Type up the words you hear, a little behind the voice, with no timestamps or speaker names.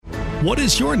What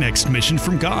is your next mission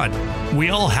from God?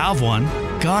 We all have one.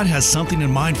 God has something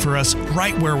in mind for us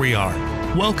right where we are.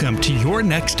 Welcome to Your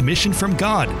Next Mission from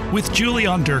God with Julie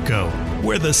Onderko,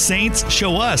 where the saints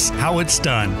show us how it's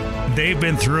done. They've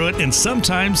been through it, and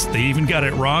sometimes they even got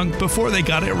it wrong before they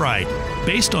got it right.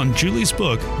 Based on Julie's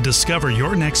book, Discover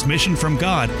Your Next Mission from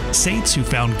God, Saints Who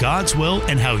Found God's Will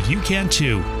and How You Can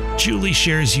Too. Julie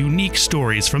shares unique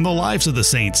stories from the lives of the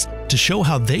saints to show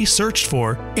how they searched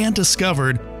for and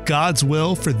discovered God's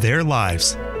will for their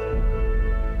lives.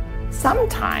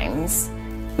 Sometimes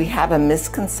we have a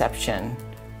misconception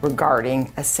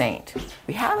regarding a saint.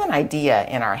 We have an idea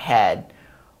in our head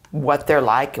what they're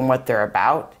like and what they're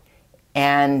about,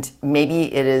 and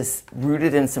maybe it is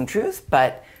rooted in some truth,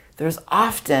 but there's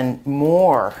often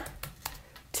more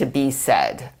to be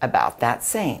said about that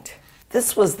saint.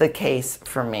 This was the case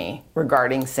for me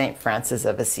regarding St. Francis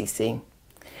of Assisi.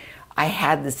 I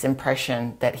had this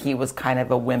impression that he was kind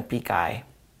of a wimpy guy,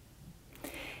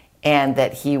 and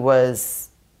that he was,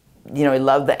 he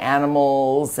loved the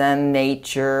animals and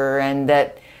nature, and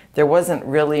that there wasn't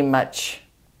really much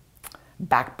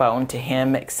backbone to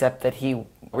him except that he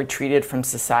retreated from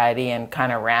society and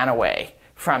kind of ran away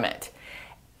from it.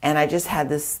 And I just had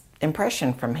this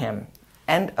impression from him.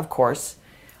 And of course,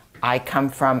 I come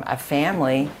from a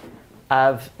family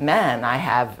of men. I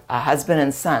have a husband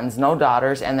and sons, no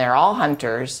daughters, and they're all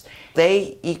hunters.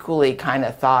 They equally kind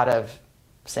of thought of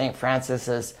St. Francis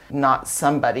as not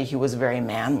somebody who was very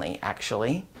manly,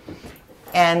 actually.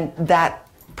 And that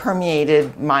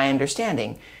permeated my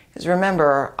understanding. Because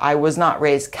remember, I was not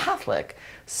raised Catholic,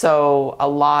 so a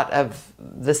lot of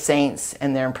the saints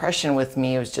and their impression with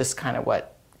me was just kind of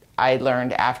what I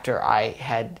learned after I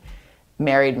had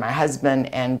married my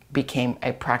husband and became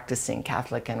a practicing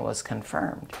Catholic and was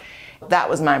confirmed. That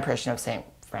was my impression of St.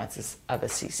 Francis of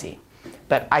Assisi.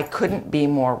 But I couldn't be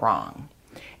more wrong.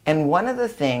 And one of the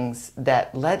things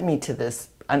that led me to this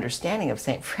understanding of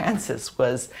St. Francis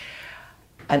was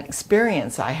an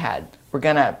experience I had. We're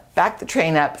going to back the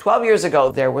train up. 12 years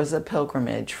ago, there was a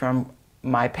pilgrimage from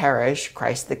my parish,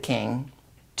 Christ the King,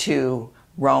 to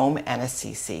Rome and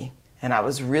Assisi. And I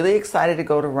was really excited to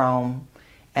go to Rome.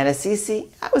 And Assisi,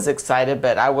 I was excited,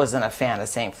 but I wasn't a fan of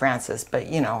St. Francis. But,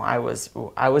 I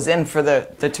was in for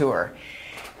the tour.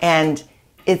 And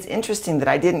it's interesting that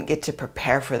I didn't get to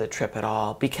prepare for the trip at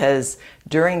all, because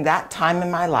during that time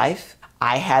in my life,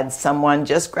 I had someone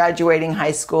just graduating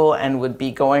high school and would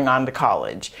be going on to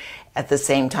college. At the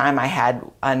same time, I had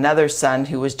another son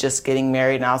who was just getting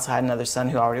married, and I also had another son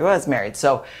who already was married.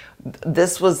 So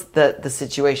this was the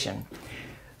situation.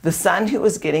 The son who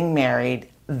was getting married,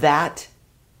 that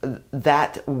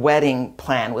wedding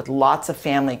plan with lots of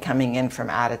family coming in from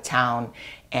out of town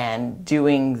and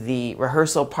doing the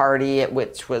rehearsal party,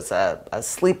 which was a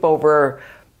sleepover,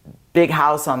 big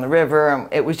house on the river.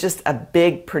 It was just a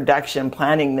big production,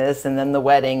 planning this, and then the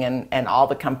wedding and all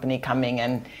the company coming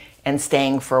and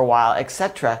staying for a while,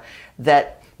 etc.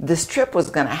 That this trip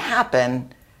was going to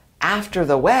happen after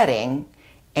the wedding,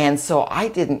 and so I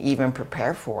didn't even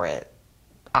prepare for it.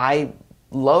 I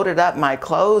loaded up my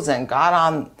clothes and got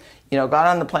on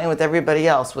the plane with everybody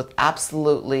else, with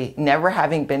absolutely never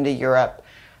having been to Europe,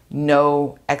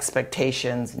 no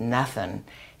expectations, nothing,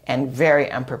 and very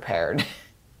unprepared.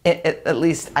 At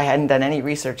least I hadn't done any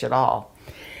research at all.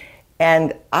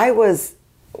 And I was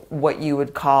what you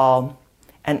would call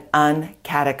an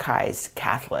uncatechized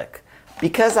Catholic.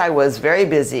 Because I was very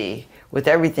busy with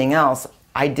everything else,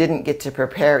 I didn't get to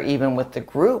prepare even with the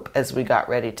group as we got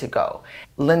ready to go.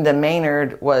 Linda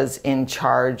Maynard was in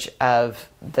charge of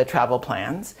the travel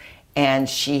plans, and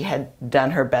she had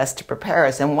done her best to prepare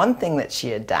us. And one thing that she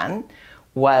had done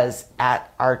was,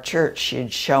 at our church, she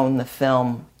had shown the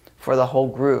film for the whole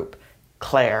group,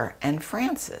 Claire and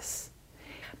Francis.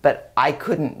 But I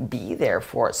couldn't be there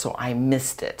for it, so I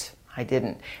missed it. I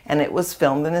didn't. And it was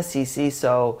filmed in Assisi,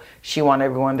 so she wanted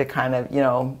everyone to kind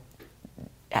of,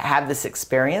 have this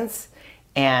experience,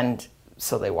 and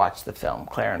so they watched the film,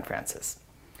 Claire and Francis.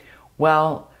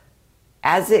 Well,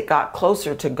 as it got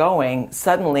closer to going,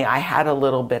 suddenly I had a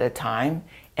little bit of time,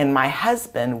 and my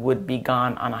husband would be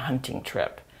gone on a hunting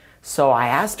trip. So I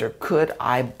asked her, could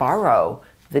I borrow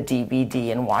the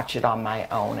DVD and watch it on my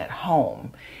own at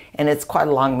home? And it's quite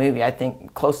a long movie, I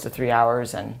think close to 3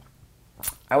 hours, and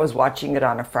I was watching it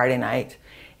on a Friday night,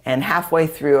 and halfway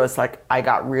through I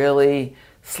got really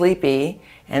sleepy,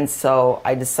 and so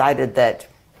I decided that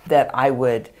I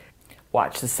would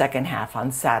watch the second half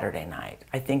on Saturday night.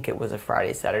 I think it was a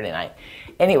Friday, Saturday night.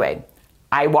 Anyway,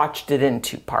 I watched it in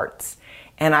 2 parts.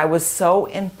 And I was so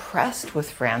impressed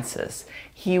with Francis.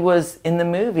 He was, in the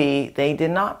movie, they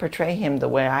did not portray him the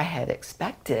way I had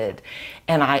expected.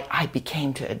 And I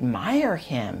became to admire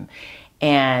him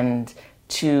and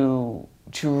to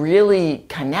really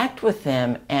connect with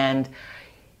him. And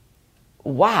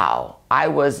wow, I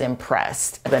was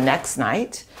impressed. The next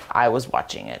night, I was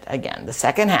watching it again, the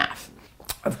second half.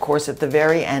 Of course, at the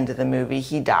very end of the movie,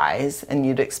 he dies, and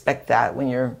you'd expect that when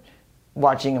you're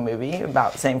watching a movie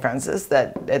about St. Francis,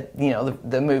 that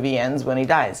the movie ends when he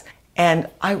dies. And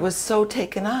I was so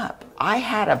taken up. I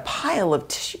had a pile of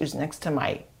tissues next to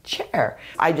my chair.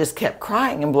 I just kept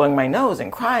crying and blowing my nose and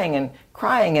crying,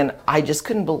 and I just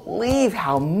couldn't believe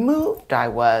how moved I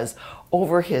was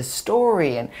over his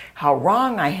story and how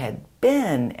wrong I had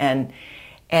been.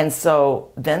 And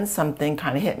so then something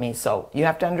kind of hit me. So you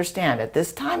have to understand, at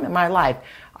this time in my life,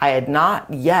 I had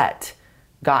not yet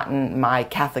gotten my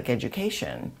Catholic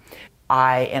education.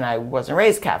 I wasn't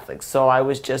raised Catholic, so I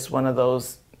was just one of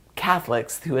those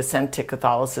Catholics who assent to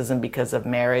Catholicism because of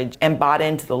marriage and bought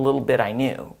into the little bit I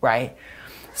knew, right?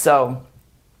 So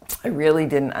I really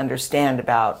didn't understand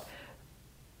about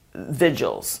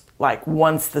vigils. Like,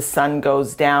 once the sun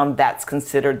goes down, that's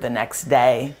considered the next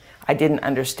day. I didn't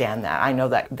understand that. I know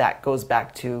that goes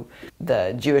back to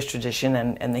the Jewish tradition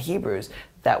and the Hebrews,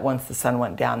 that once the sun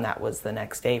went down, that was the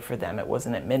next day for them. It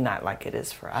wasn't at midnight like it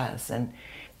is for us. And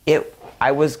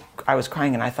I was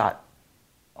crying, and I thought,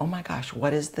 oh my gosh,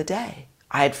 what is the day?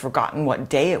 I had forgotten what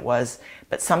day it was,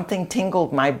 but something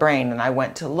tingled my brain, and I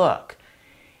went to look,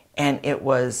 and it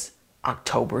was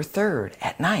October 3rd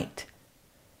at night.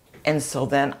 And so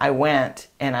then I went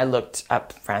and I looked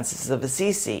up Francis of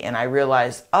Assisi, and I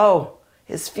realized, oh,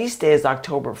 his feast day is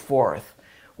October 4th.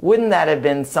 Wouldn't that have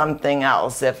been something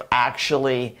else if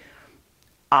actually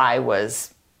I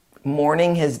was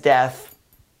mourning his death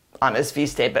on his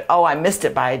feast day, but I missed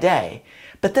it by a day.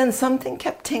 But then something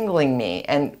kept tingling me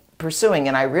and pursuing,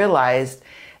 and I realized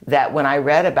that when I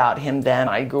read about him then,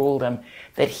 I Googled him,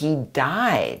 that he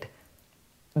died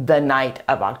the night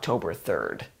of October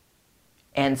 3rd.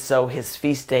 And so his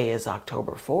feast day is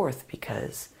October 4th,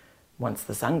 because once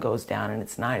the sun goes down and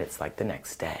it's night, it's like the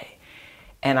next day.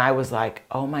 And I was like,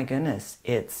 oh my goodness,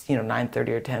 it's 9:30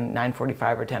 or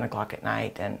 9:45 or 10 o'clock at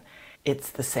night, and it's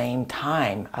the same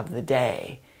time of the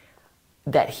day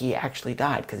that he actually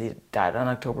died, because he died on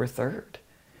October 3rd.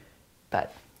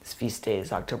 But his feast day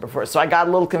is October 4th. So I got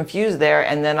a little confused there,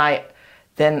 and then I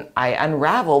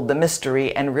unraveled the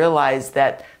mystery and realized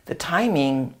that the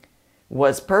timing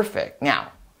was perfect.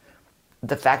 Now,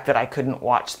 the fact that I couldn't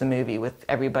watch the movie with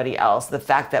everybody else, the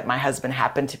fact that my husband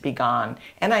happened to be gone,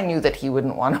 and I knew that he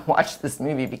wouldn't want to watch this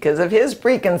movie because of his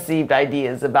preconceived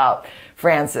ideas about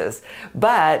Francis.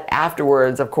 But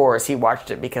afterwards, of course, he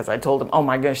watched it because I told him, oh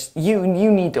my gosh, you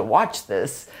need to watch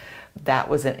this. That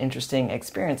was an interesting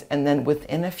experience. And then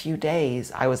within a few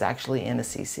days, I was actually in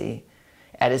Assisi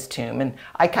at his tomb. And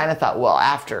I kind of thought, well,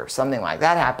 after something like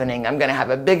that happening, I'm going to have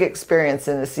a big experience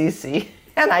in Assisi.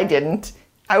 And I didn't.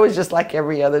 I was just like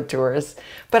every other tourist.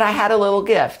 But I had a little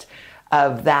gift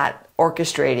of that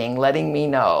orchestrating, letting me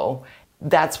know.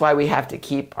 That's why we have to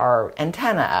keep our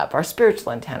antenna up, our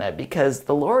spiritual antenna, because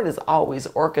the Lord is always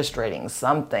orchestrating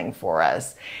something for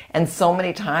us. And so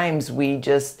many times we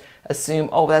just assume,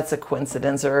 oh, that's a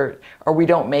coincidence, or we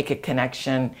don't make a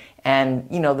connection. And,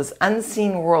 this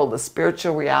unseen world, the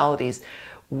spiritual realities,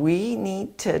 we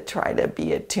need to try to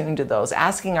be attuned to those,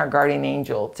 asking our guardian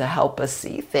angel to help us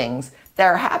see things that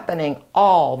are happening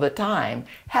all the time.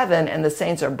 Heaven and the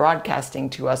saints are broadcasting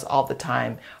to us all the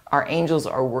time. Our angels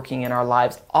are working in our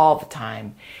lives all the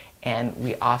time. And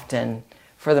we often,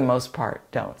 for the most part,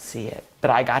 don't see it. But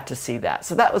I got to see that.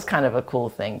 So that was kind of a cool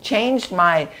thing. Changed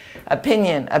my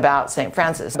opinion about St.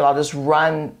 Francis. But I'll just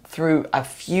run through a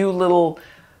few little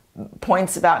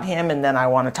points about him, and then I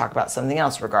want to talk about something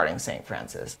else regarding St.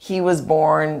 Francis. He was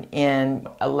born in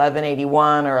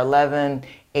 1181 or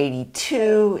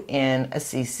 1182 in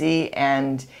Assisi,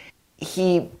 and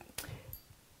he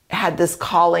had this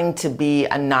calling to be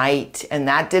a knight, and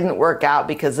that didn't work out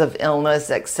because of illness,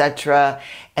 etc.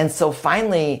 And so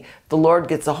finally, the Lord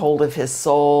gets a hold of his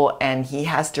soul, and he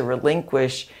has to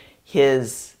relinquish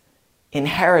his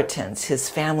inheritance, his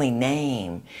family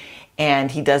name.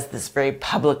 And he does this very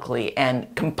publicly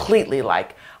and completely,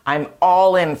 like, I'm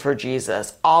all in for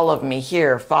Jesus. All of me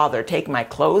here, Father, take my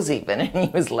clothes even. And he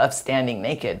was left standing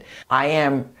naked. I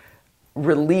am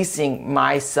releasing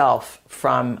myself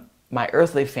from my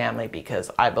earthly family because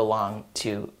I belong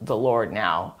to the Lord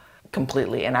now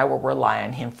completely. And I will rely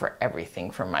on him for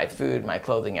everything, from my food, my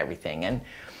clothing, everything. And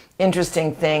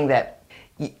interesting thing that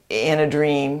in a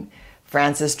dream,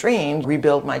 Francis dreamed,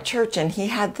 rebuild my church. And he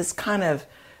had this kind of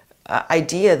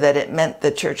idea that it meant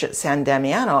the church at San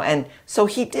Damiano. And so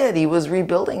he did. He was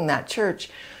rebuilding that church.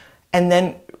 And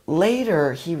then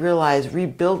later he realized,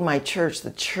 rebuild my church.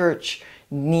 The church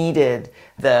needed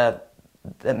the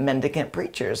mendicant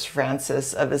preachers,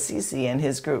 Francis of Assisi and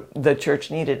his group. The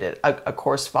church needed it. A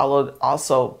course followed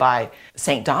also by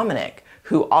St. Dominic,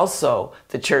 who also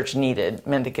the church needed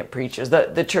mendicant preachers.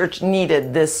 The church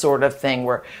needed this sort of thing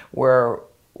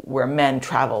where men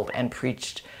traveled and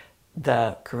preached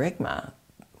the kerygma,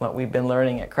 what we've been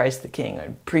learning at Christ the King,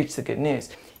 or preach the good news.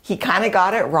 He kind of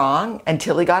got it wrong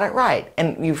until he got it right.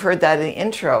 And you've heard that in the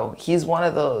intro. He's one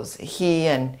of those. He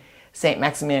and St.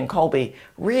 Maximilian Kolbe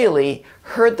really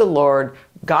heard the Lord,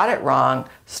 got it wrong,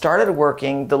 started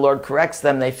working. The Lord corrects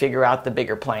them. They figure out the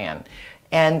bigger plan.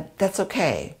 And that's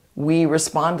okay. We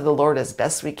respond to the Lord as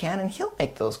best we can, and he'll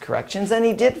make those corrections. And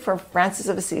he did for Francis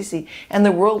of Assisi, and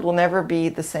the world will never be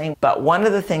the same. But one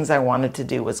of the things I wanted to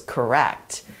do was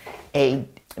correct a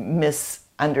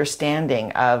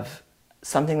misunderstanding of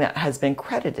something that has been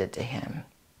credited to him.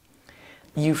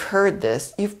 You've heard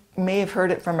this. You may have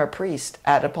heard it from a priest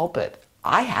at a pulpit.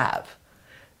 I have.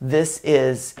 This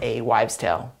is a wives'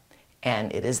 tale,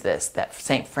 and it is this, that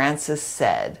St. Francis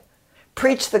said,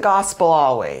 preach the gospel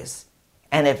always,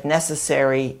 and if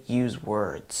necessary, use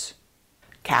words.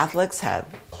 Catholics have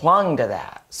clung to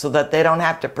that so that they don't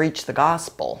have to preach the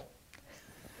gospel.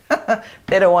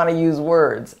 They don't want to use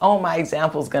words. Oh, my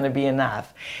example is going to be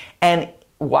enough. And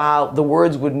while the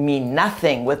words would mean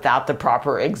nothing without the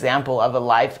proper example of a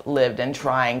life lived and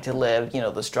trying to live,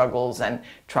 the struggles and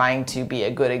trying to be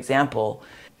a good example,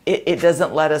 it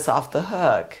doesn't let us off the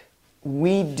hook.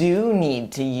 We do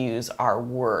need to use our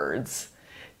words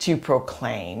to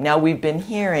proclaim. Now, we've been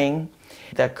hearing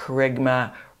the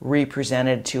kerygma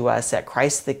represented to us at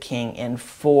Christ the King in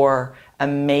 4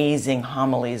 amazing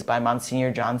homilies by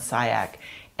Monsignor John Syak.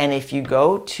 And if you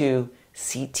go to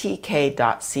ctk.cc,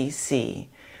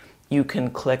 you can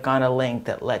click on a link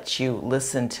that lets you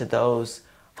listen to those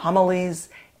homilies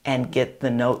and get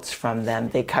the notes from them.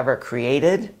 They cover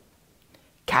created,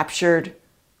 captured,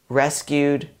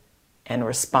 rescued, and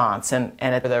response. And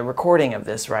at the recording of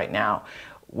this right now,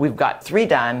 we've got 3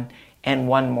 done and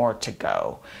 1 more to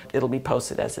go. It'll be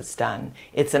posted as it's done.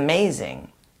 It's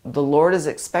amazing. The Lord is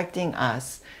expecting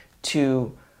us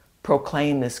to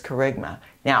proclaim this kerygma.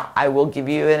 Now, I will give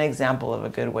you an example of a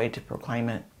good way to proclaim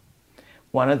it.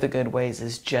 One of the good ways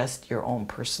is just your own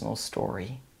personal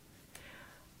story.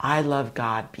 I love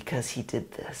God because he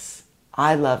did this.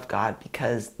 I love God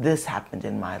because this happened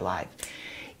in my life.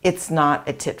 It's not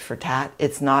a tit for tat.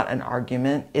 It's not an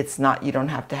argument. It's not, you don't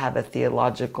have to have a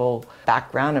theological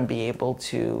background and be able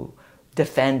to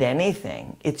defend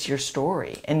anything. It's your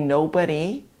story. And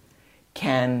nobody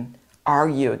can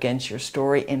argue against your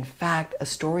story. In fact, a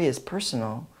story is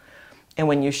personal. And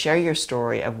when you share your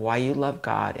story of why you love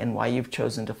God and why you've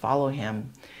chosen to follow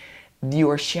him, you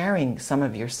are sharing some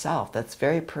of yourself. That's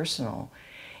very personal.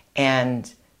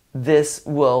 And this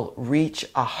will reach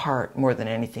a heart more than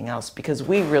anything else, because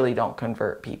we really don't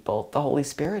convert people. The Holy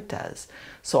Spirit does.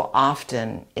 So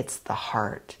often it's the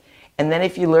heart. And then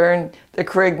if you learn the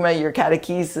kerygma, your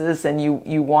catechesis, and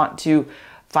you want to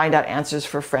find out answers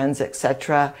for friends,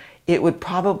 etc., it would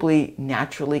probably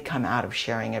naturally come out of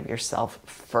sharing of yourself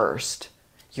first,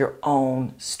 your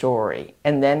own story,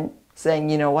 and then saying,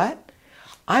 you know what,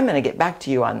 I'm going to get back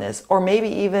to you on this. Or maybe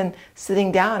even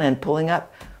sitting down and pulling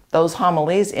up those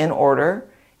homilies in order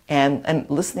and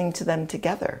listening to them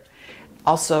together.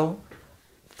 Also,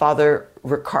 Father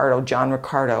Ricardo, John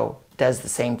Ricardo, does the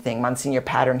same thing. Monsignor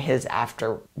patterned his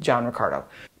after John Ricardo.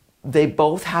 They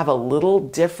both have a little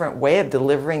different way of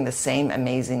delivering the same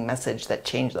amazing message that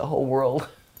changed the whole world.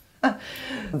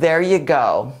 There you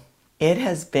go. It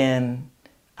has been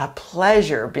a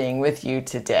pleasure being with you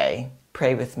today.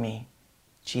 Pray with me.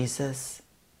 Jesus,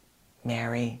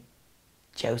 Mary,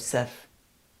 Joseph,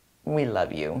 we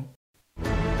love you.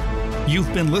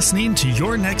 You've been listening to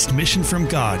Your Next Mission from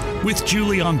God with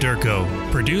Julie Onderko,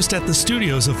 produced at the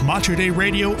studios of Mater Dei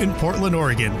Radio in Portland,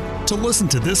 Oregon. To listen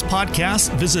to this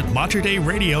podcast, visit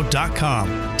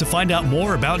materdeiradio.com. To find out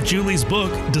more about Julie's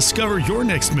book, Discover Your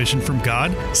Next Mission from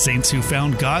God, Saints Who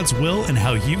Found God's Will and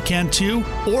How You Can Too,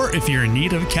 or if you're in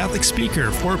need of a Catholic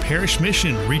speaker for a parish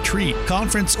mission, retreat,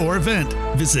 conference, or event,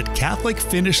 visit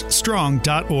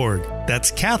CatholicFinishStrong.org.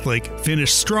 That's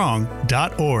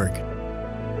CatholicFinishStrong.org.